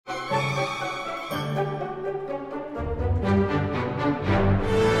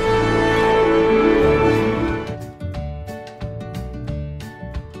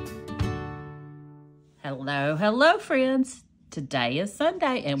friends. Today is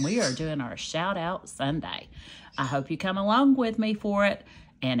Sunday and we are doing our shout out Sunday. I hope you come along with me for it.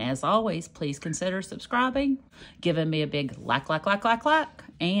 And as always, please consider subscribing, giving me a big like,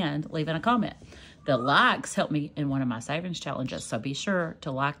 and leaving a comment. The likes help me in one of my savings challenges, so be sure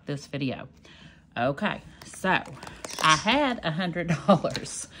to like this video. Okay, so I had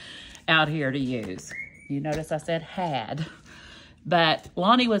 $100 out here to use. You notice I said had. But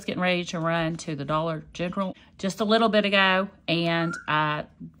Lonnie was getting ready to run to the Dollar General just a little bit ago, and I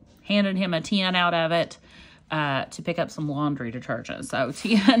handed him a 10 out of it to pick up some laundry detergent. So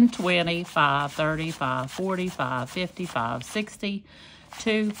 10, 20, 5, 35, 45, 55, 60,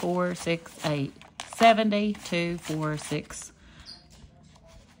 2, 4, 6, 8, 70, 2, 4, 6,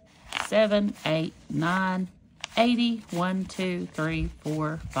 7, 8, 9, 80, 1, 2, 3,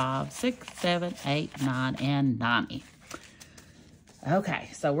 4, 5, 6, 7, 8, 9, and 90. Okay,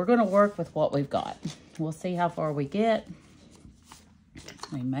 so we're going to work with what we've got. We'll see how far we get.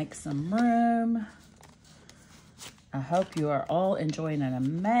 Let me make some room. I hope you are all enjoying an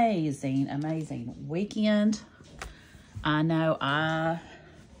amazing, amazing weekend. I know I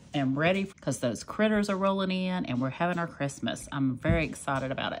am ready because those critters are rolling in and we're having our Christmas. I'm very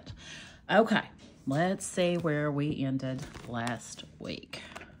excited about it. Okay, let's see where we ended last week.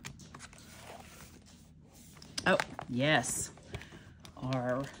 Oh, yes.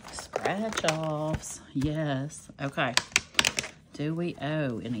 Our scratch offs. Yes. Okay. Do we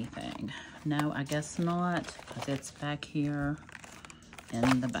owe anything? No, I guess not, because it's back here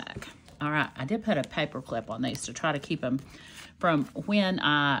in the back. All right. I did put a paper clip on these to try to keep them from when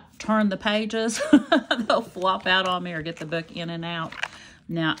I turn the pages. They'll flop out on me or get the book in and out.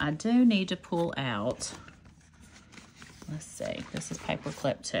 Now, I do need to pull out. Let's see. This is paper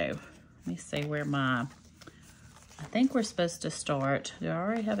clip 2. Let me see where my... I think we're supposed to start. Do I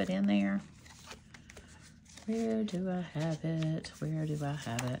already have it in there? Where do I have it? Where do I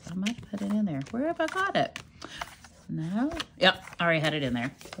have it? I might put it in there. Where have I got it? No? Yep, I already had it in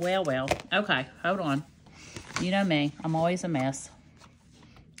there. Well. Okay, hold on. You know me. I'm always a mess.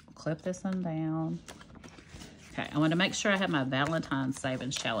 Clip this one down. Okay, I want to make sure I have my Valentine's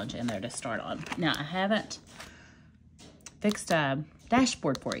Savings Challenge in there to start on. Now, I haven't fixed a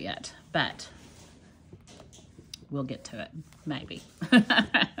dashboard for it yet, but... we'll get to it, maybe.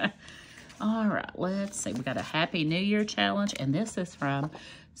 All right, let's see. We got a Happy New Year challenge, and this is from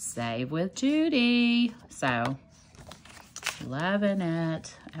Save with Judy. So, loving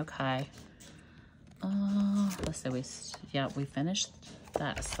it. Okay. Let's see. We finished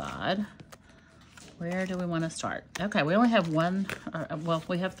that side. Where do we want to start? Okay, we only have one. Well,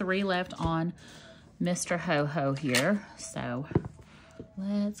 we have 3 left on Mr. Ho-Ho here. So,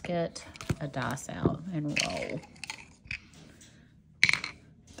 let's get a dice out and roll.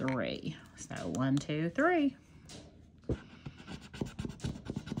 3. So 1, 2, 3.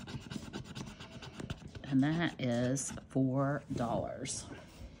 And that is $4.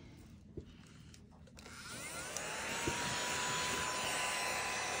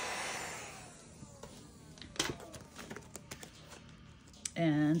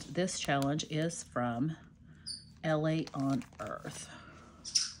 And this challenge is from Ellie on Earth.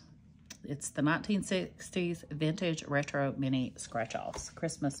 It's the 1960s Vintage Retro Mini Scratch-Offs,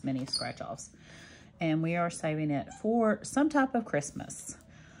 Christmas Mini Scratch-Offs. And we are saving it for some type of Christmas.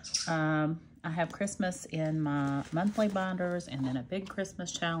 I have Christmas in my monthly binders and then a big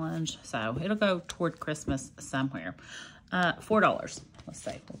Christmas challenge. So it'll go toward Christmas somewhere. $4. Let's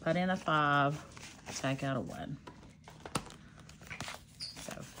see. We'll put in a 5, take out a 1.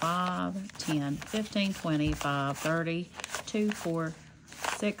 So 5, 10, 15, 20, 5, 30, 2, 4,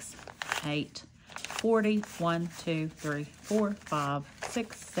 6, 8, 40, 1, 2, 3, 4, 5,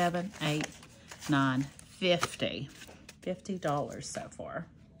 6, 7, 8, 9, 50. $50 so far.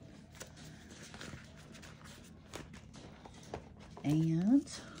 And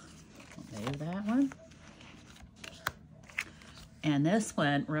we'll move that one. And this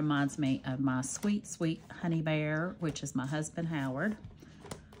one reminds me of my sweet, sweet honey bear, which is my husband, Howard.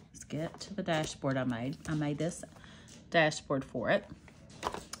 Let's get to the dashboard I made. I made this dashboard for it.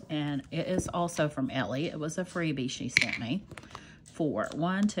 And it is also from Ellie. It was a freebie she sent me. 4.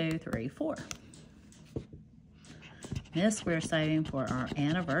 1, 2, 3, 4. This we're saving for our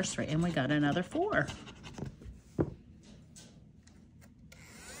anniversary. And we got another 4.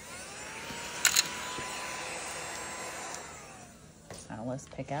 So let's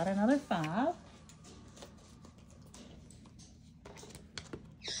pick out another 5.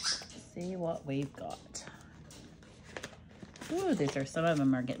 See what we've got. Ooh, these are, some of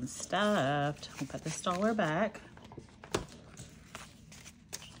them are getting stuffed. We'll put this dollar back.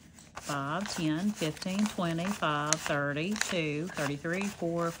 5, 10, 15, 20, 5, 30, 2, 33,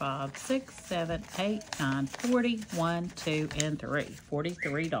 4, 5, 6, 7, 8, 9, 40, 1, 2, and 3.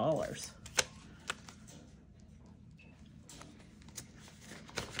 $43.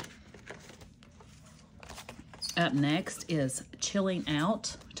 Up next is Chilling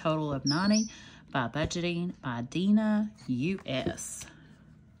Out, total of 90 by Budgeting by Dina US.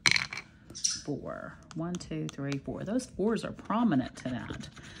 4. 1, 2, 3, 4. Those 4s are prominent tonight.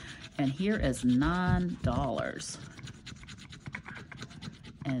 And here is $9.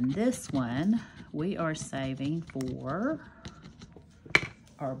 And this one we are saving for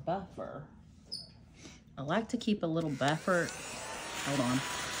our buffer. I like to keep a little buffer. Hold on.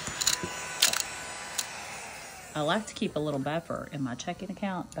 I like to keep a little buffer in my checking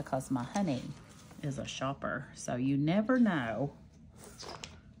account because my honey is a shopper. So you never know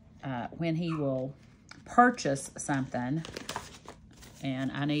when he will purchase something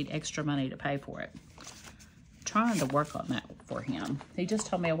and I need extra money to pay for it. I'm trying to work on that for him. He just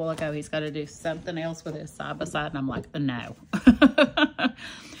told me a while ago he's got to do something else with his side by side, and I'm like, no.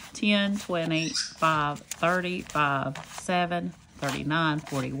 10, 20, 5, 30, 5, 7, 39,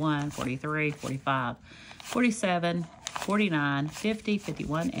 41, 43, 45, 47, 49, 50,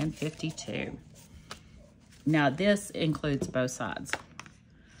 51, and 52. Now this includes both sides.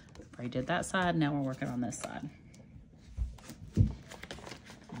 We did that side, now we're working on this side.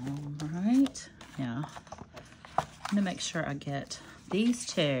 All right, yeah. I'm gonna make sure I get these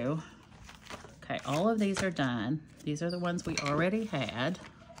two. Okay, all of these are done. These are the ones we already had.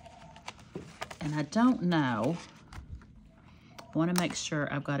 And I don't know, I wanna make sure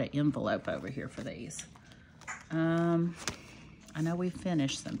I've got an envelope over here for these. I know we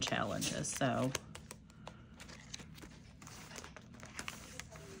finished some challenges, so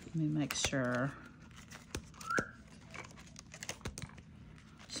let me make sure.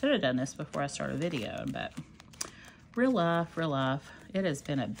 Should have done this before I started videoing, but real life, it has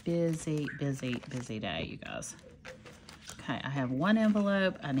been a busy day, you guys. Okay, I have one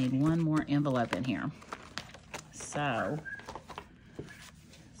envelope. I need one more envelope in here. So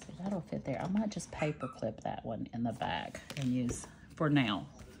that'll fit there. I might just paper clip that one in the back and use, for now,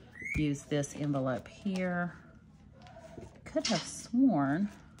 use this envelope here. Could have sworn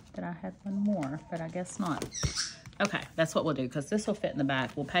that I had one more, but I guess not. Okay, that's what we'll do because this will fit in the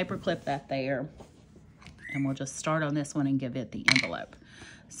back. We'll paper clip that there and we'll just start on this one and give it the envelope.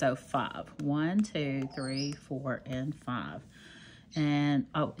 So 5. 1, 2, 3, 4, and 5. And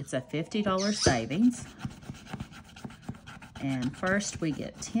oh, it's a $50 savings. And first we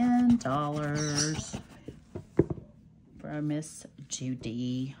get $10 from Miss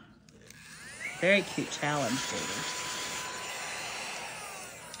Judy. Very cute challenge, Judy.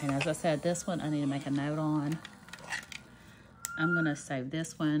 And as I said, this one I need to make a note on. I'm gonna save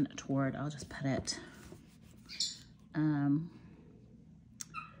this one toward, I'll just put it,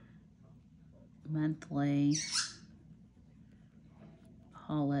 monthly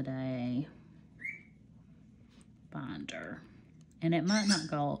holiday binder. And it might not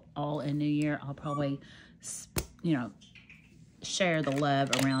go all in New Year. I'll probably, you know, share the love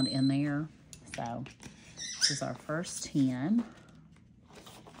around in there. So this is our first 10.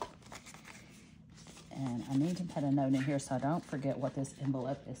 And I need to put a note in here so I don't forget what this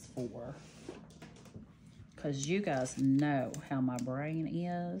envelope is for. Because you guys know how my brain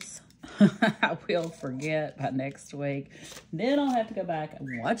is. I will forget by next week. Then I'll have to go back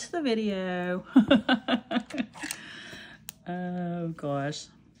and watch the video. Oh, gosh.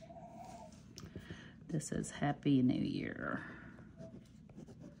 This is Happy New Year.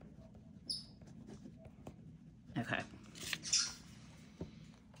 Okay.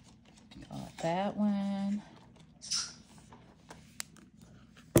 Got that one.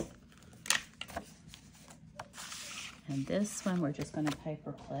 And this one we're just going to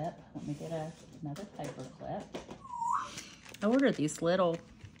paper clip. Let me get another paper clip. I ordered these little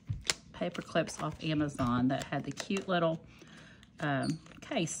paper clips off Amazon that had the cute little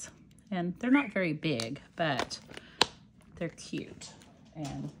case. And they're not very big, but they're cute.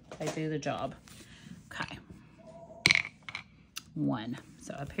 And they do the job. Okay. 1.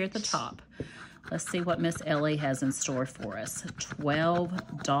 So up here at the top, let's see what Miss Ellie has in store for us.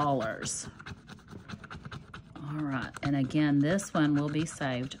 $12. All right, and again, this one will be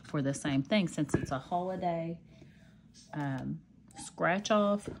saved for the same thing. Since it's a holiday scratch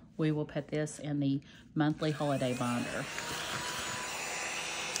off, we will put this in the monthly holiday binder.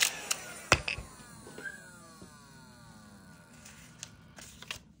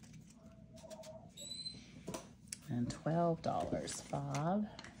 And $12, 5,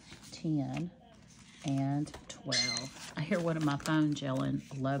 10, and well. I hear one of my phones yelling,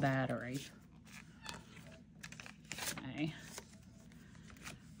 low battery. Okay.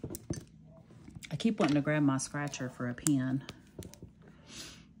 I keep wanting to grab my scratcher for a pen.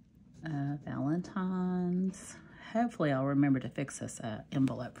 Valentine's. Hopefully I'll remember to fix this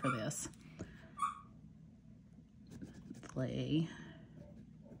envelope for this. Play.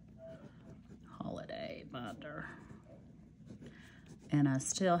 Holiday binder. And I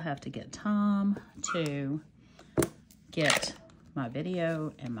still have to get Tom to get my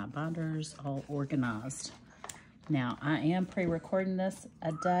video and my binders all organized. Now, I am pre-recording this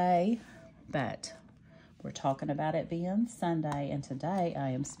a day, but we're talking about it being Sunday, and today I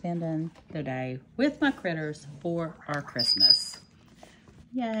am spending the day with my critters for our Christmas.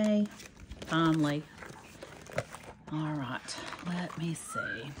 Yay, finally. All right, let me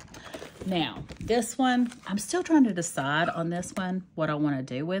see. Now, this one, I'm still trying to decide on this one, what I want to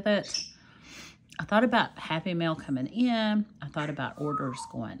do with it. I thought about Happy Mail coming in. I thought about orders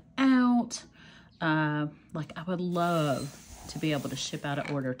going out. Like, I would love to be able to ship out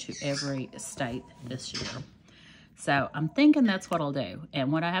an order to every state this year. So I'm thinking that's what I'll do.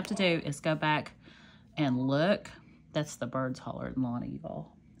 And what I have to do is go back and look. That's the birds hollering, Lonnie,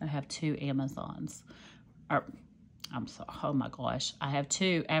 y'all. I have 2 Amazons. I'm sorry, oh my gosh. I have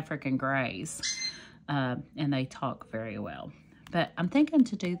 2 African Greys, and they talk very well. But I'm thinking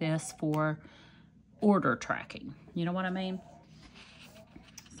to do this for order tracking. You know what I mean?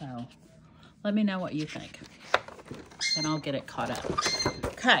 So let me know what you think, and I'll get it caught up.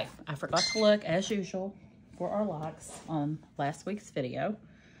 Okay, I forgot to look, as usual, for our likes on last week's video.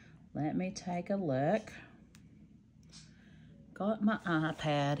 Let me take a look. Got my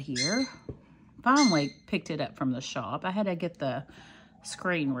iPad here. Finally picked it up from the shop. I had to get the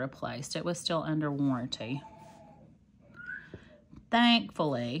screen replaced. It was still under warranty.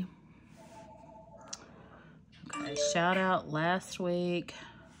 Thankfully. Okay, shout out last week.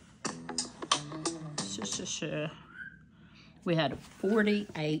 We had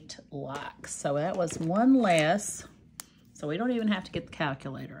 48 likes. So that was 1 less. So we don't even have to get the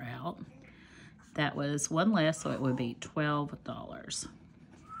calculator out. That was 1 less, so it would be $12.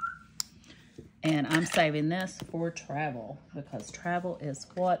 And I'm saving this for travel because travel is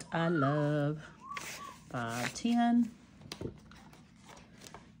what I love. 5, 10,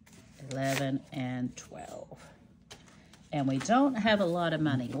 11, and 12. And we don't have a lot of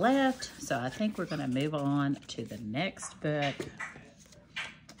money left, so I think we're going to move on to the next book,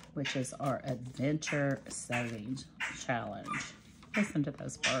 which is our Adventure Savings Challenge. Listen to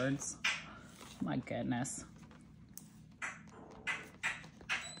those birds. My goodness.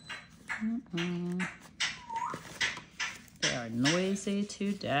 They are noisy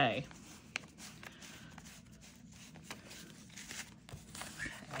today.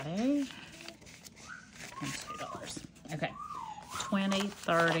 Okay. And $2. Okay. 20,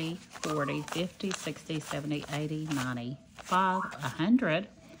 30, 40, 50, 60, 70, 80, 90, 5, 100,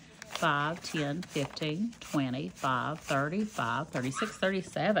 5, 10, 15, 20, 5, 30, 5, 36,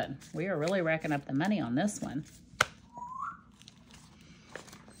 37. We are really racking up the money on this one.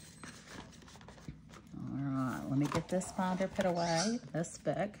 Let me get this binder put away, this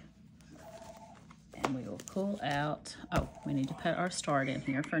book, and we will pull out, oh, we need to put our start in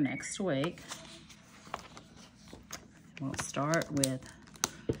here for next week. We'll start with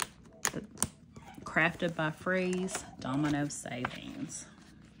the Crafted by Freeze Domino Savings.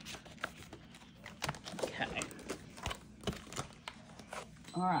 Okay.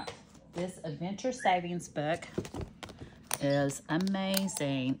 All right, this Adventure Savings book is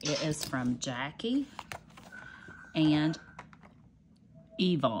amazing. It is from Jackie and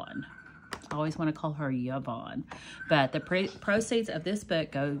Yvonne. I always want to call her Yvonne. But the proceeds of this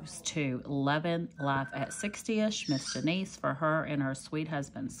book goes to Loving Life at 60ish, Miss Denise, for her and her sweet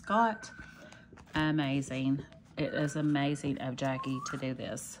husband, Scott. Amazing. It is amazing of Jackie to do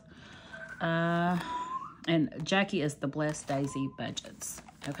this. And Jackie is the Blessed Daisy Budgets.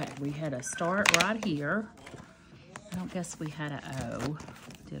 Okay, we had a start right here. I don't guess we had a O,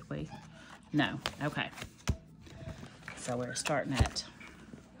 did we? No, okay. So we're starting at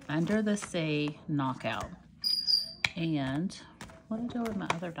Under the Sea Knockout. And what did I do with my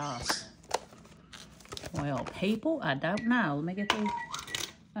other dice? Well, people, I don't know. Let me get the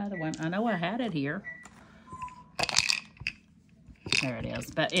other one. I know I had it here. There it is.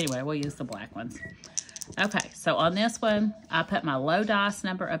 But anyway, we'll use the black ones. Okay, so on this one, I put my low dice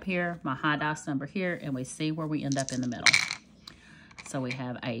number up here, my high dice number here, and we see where we end up in the middle. So we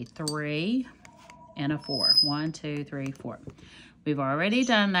have a 3 and a 4. 1, 2, 3, 4. We've already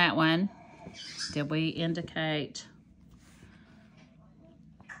done that one. Did we indicate?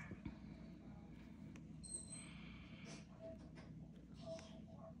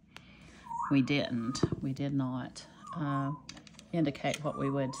 we didn't. We did not indicate what we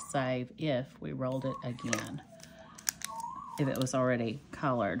would save if we rolled it again, if it was already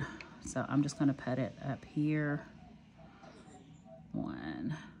colored. So I'm just gonna put it up here.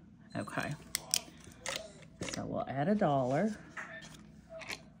 1. Okay. So we'll add $1.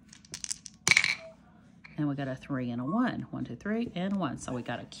 And we got a 3 and a 1. 1, 2, 3, and 1. So we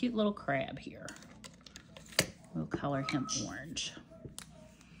got a cute little crab here. We'll color him orange.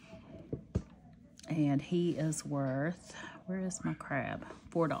 And he is worth, where is my crab?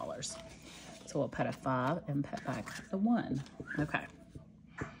 $4. So we'll put a 5 and put back the 1. Okay.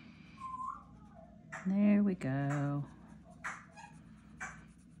 There we go.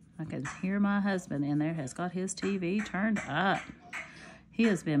 I can hear my husband in there has got his TV turned up. He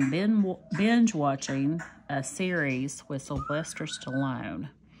has been binge watching a series with Sylvester Stallone.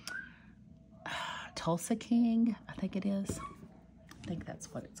 Tulsa King, I think it is. I think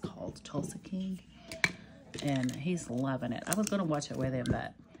that's what it's called, Tulsa King. And he's loving it. I was going to watch it with him,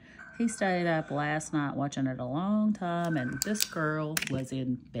 but he stayed up last night watching it a long time, and this girl was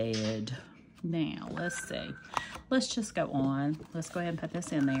in bed. Now, let's see. Let's just go on. Let's go ahead and put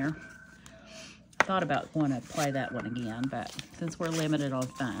this in there. Thought about wanting to play that one again, but since we're limited on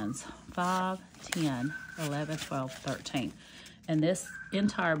funds, 5, 10, 11, 12, 13. And this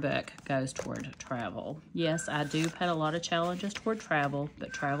entire book goes toward travel. Yes, I do put a lot of challenges toward travel,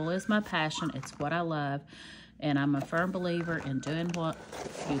 but travel is my passion. It's what I love. And I'm a firm believer in doing what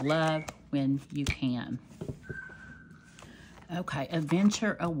you love when you can. Okay,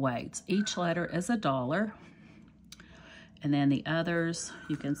 adventure awaits. Each letter is $1. And then the others,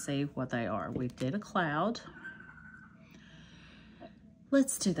 you can see what they are. We did a cloud.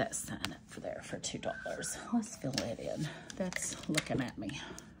 Let's do that sign up for there for $2. Let's fill it in. That's looking at me.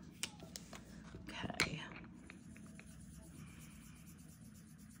 Okay.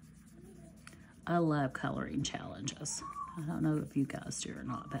 I love coloring challenges. I don't know if you guys do or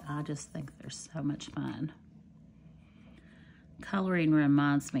not, but I just think they're so much fun. Coloring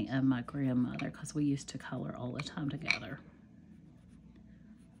reminds me of my grandmother because we used to color all the time together.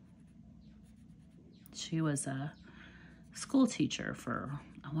 She was a school teacher for,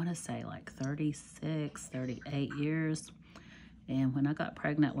 I want to say like 36, 38 years. And when I got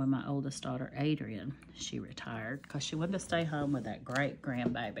pregnant with my oldest daughter, Adrian, she retired because she wanted to stay home with that great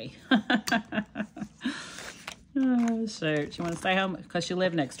grandbaby. Oh, shoot. She wanted to stay home because she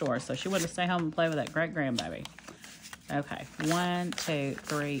lived next door. So she wanted to stay home and play with that great grandbaby. Okay, 1, 2,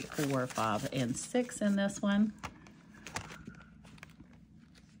 3, 4, 5, and 6 in this one.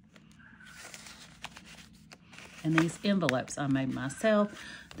 And these envelopes I made myself.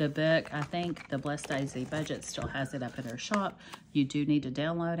 The book, I think the Blessed Daisy Budget still has it up in their shop. You do need to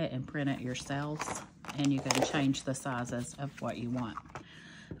download it and print it yourselves, and you can change the sizes of what you want.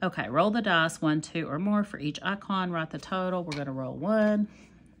 Okay, roll the dice, 1, 2, or more for each icon. Write the total. We're going to roll 1,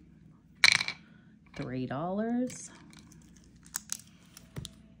 $3.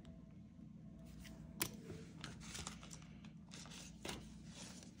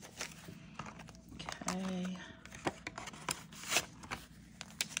 Okay.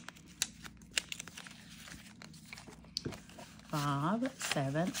 5,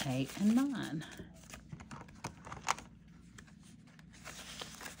 7, 8, and 9.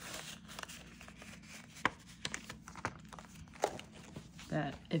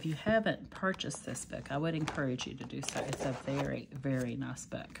 But if you haven't purchased this book, I would encourage you to do so. It's a very, very nice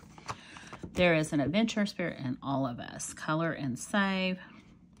book. There is an adventure spirit in all of us. Color and save.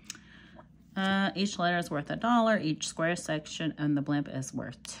 Each letter is worth $1. Each square section and the blimp is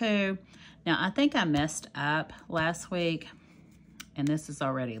worth $2. Now, I think I messed up last week, and this is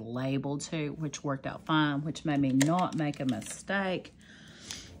already labeled too, which worked out fine, which made me not make a mistake.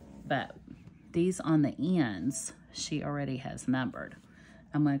 But these on the ends, she already has numbered.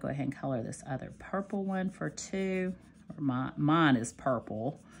 I'm going to go ahead and color this other purple one for $2. Or mine is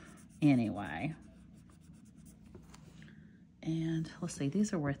purple anyway. And let's see,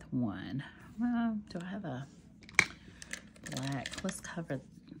 these are worth $1. Well, do I have a black? Let's cover,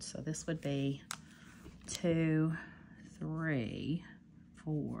 so this would be 2, 3,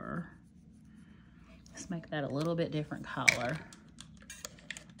 4. Let's make that a little bit different color.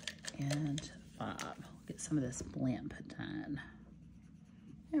 And 5. Get some of this blimp done.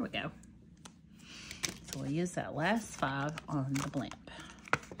 There we go. So we'll use that last 5 on the blimp.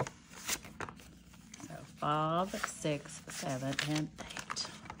 So 5, 6, 7, and 8.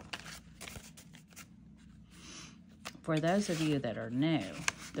 For those of you that are new,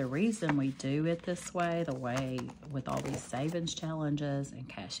 the reason we do it this way, the way with all these savings challenges and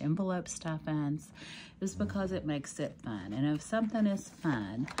cash envelope stuffings, is because it makes it fun. And if something is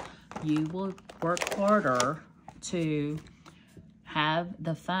fun, you will work harder to have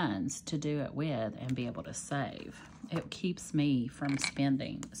the funds to do it with and be able to save. It keeps me from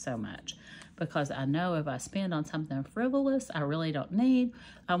spending so much because I know if I spend on something frivolous I really don't need,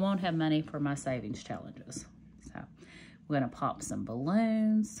 I won't have money for my savings challenges. So we're gonna pop some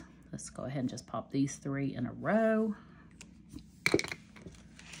balloons. Let's go ahead and just pop these 3 in a row.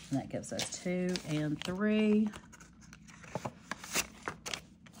 And that gives us 2 and 3.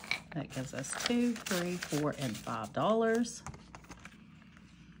 That gives us $2, $3, $4, and $5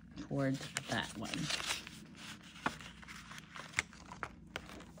 toward that one.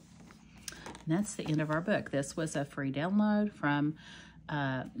 And that's the end of our book. This was a free download from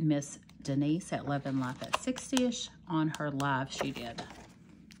Miss Denise at Love and Life at 60ish on her live she did.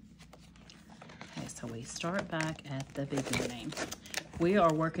 Okay, so we start back at the beginning. We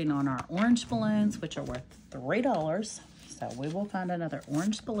are working on our orange balloons, which are worth $3. So we will find another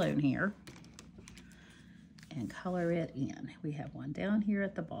orange balloon here and color it in. We have one down here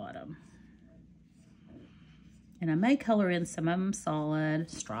at the bottom. And I may color in some of them solid,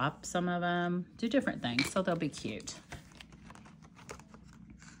 stripe some of them, do different things, so they'll be cute.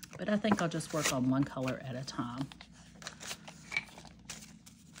 But I think I'll just work on one color at a time.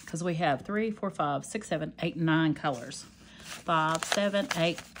 Because we have 3, 4, 5, 6, 7, 8, 9 colors. 5, 7,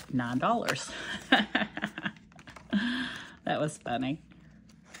 8, $9. That was funny.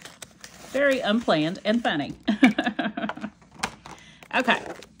 Very unplanned and funny. Okay.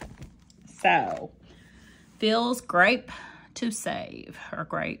 So, feels grape to save. Or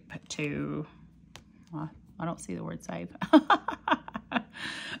grape to... I don't see the word save.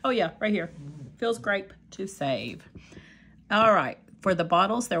 Oh, yeah, right here. Feels grape to save. All right. For the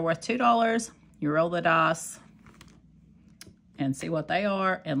bottles, they're worth $2. You roll the dice and see what they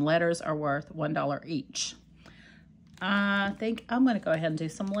are. And letters are worth $1 each. I think I'm going to go ahead and do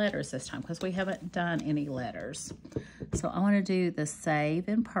some letters this time because we haven't done any letters. So I want to do the save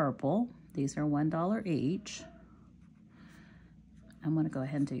in purple. These are $1 each. I'm going to go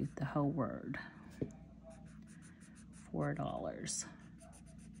ahead and do the whole word. $4.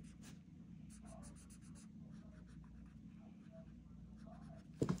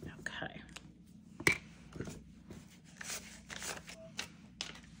 Okay.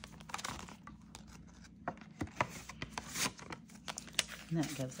 And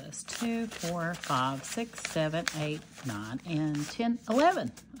that gives us 2, 4, 5, 6, 7, 8, 9, and 10,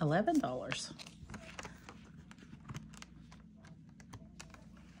 11. $11.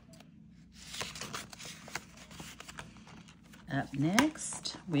 Up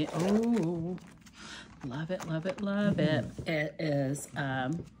next, oh, love it, love it, love it. It is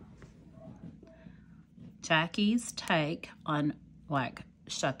Jackie's take on, like,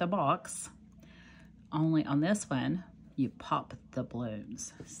 Shut the Box. Only on this one, you pop the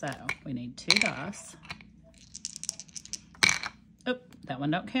balloons. So we need 2 dice. Oh, that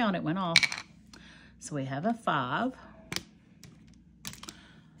one don't count, it went off. So we have a 5.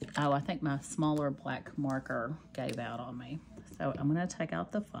 Oh, I think my smaller black marker gave out on me. So I'm gonna take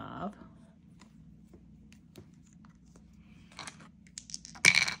out the 5.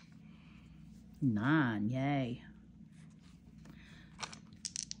 Nine, yay.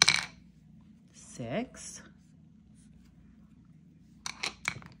 6.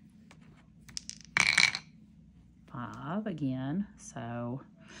 5 again, so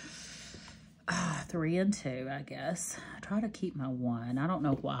 3 and 2, I guess. I try to keep my 1. I don't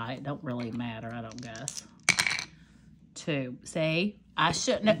know why. It don't really matter, I don't guess. 2. See, I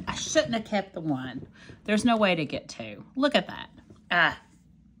shouldn't have kept the 1. There's no way to get 2. Look at that.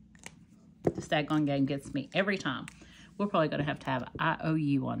 The daggone game gets me every time. We're probably going to have an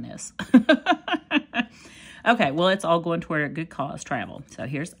IOU on this. Okay, well, it's all going toward a good cause, travel. So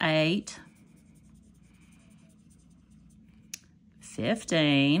here's 8.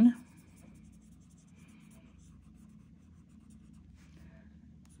 15.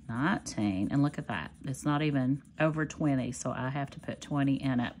 19. And look at that. It's not even over 20, so I have to put 20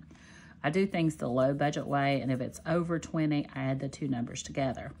 in it. I do things the low budget way, and if it's over 20, I add the 2 numbers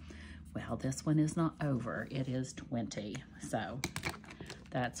together. Well, this one is not over. It is 20. So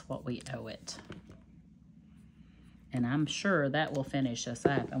that's what we owe it. And I'm sure that will finish us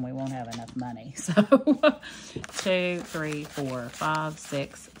up and we won't have enough money. So 2, 3, 4, 5,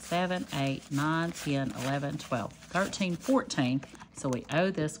 6, 7, 8, 9, 10, 11, 12, 13, 14. So we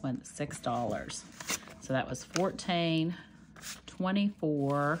owe this one $6. So that was 14,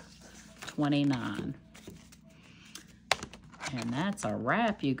 24, 29. And that's a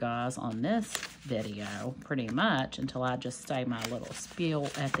wrap, you guys, on this video, pretty much, until I just say my little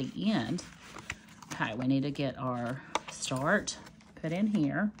spiel at the end. Okay, we need to get our start put in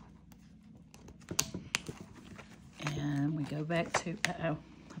here. And we go back to, uh-oh,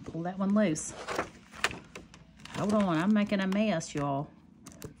 I pulled that one loose. Hold on, I'm making a mess, y'all.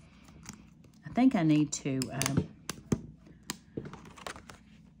 I think I need to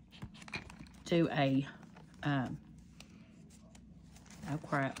do a, oh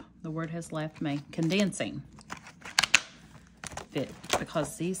crap, the word has left me, condensing fit,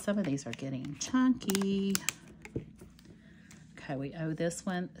 because some of these are getting chunky. Okay, we owe this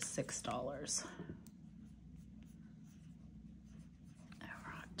one $6.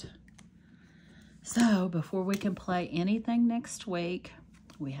 So before we can play anything next week,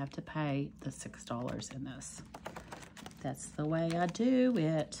 we have to pay the $6 in this. That's the way I do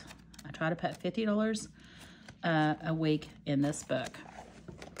it. I try to put $50 a week in this book.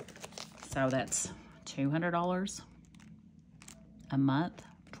 So that's $200 a month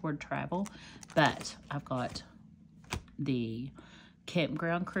toward travel. But I've got the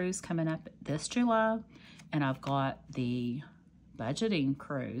campground cruise coming up this July, and I've got the budgeting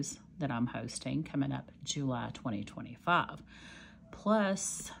cruise that I'm hosting coming up July 2025.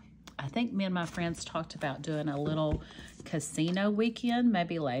 Plus, I think me and my friends talked about doing a little casino weekend,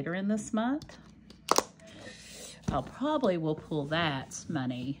 maybe later in this month. I'll probably will pull that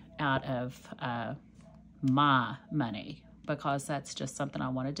money out of my money, because that's just something I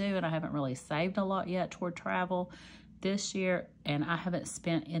want to do, and I haven't really saved a lot yet toward travel this year, and I haven't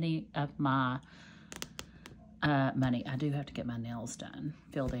spent any of my money. I do have to get my nails done,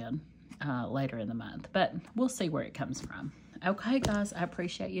 filled in later in the month, but we'll see where it comes from. Okay, guys, I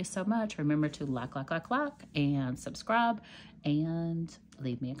appreciate you so much. Remember to like, and subscribe, and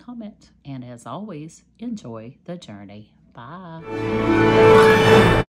leave me a comment. And as always, enjoy the journey. Bye.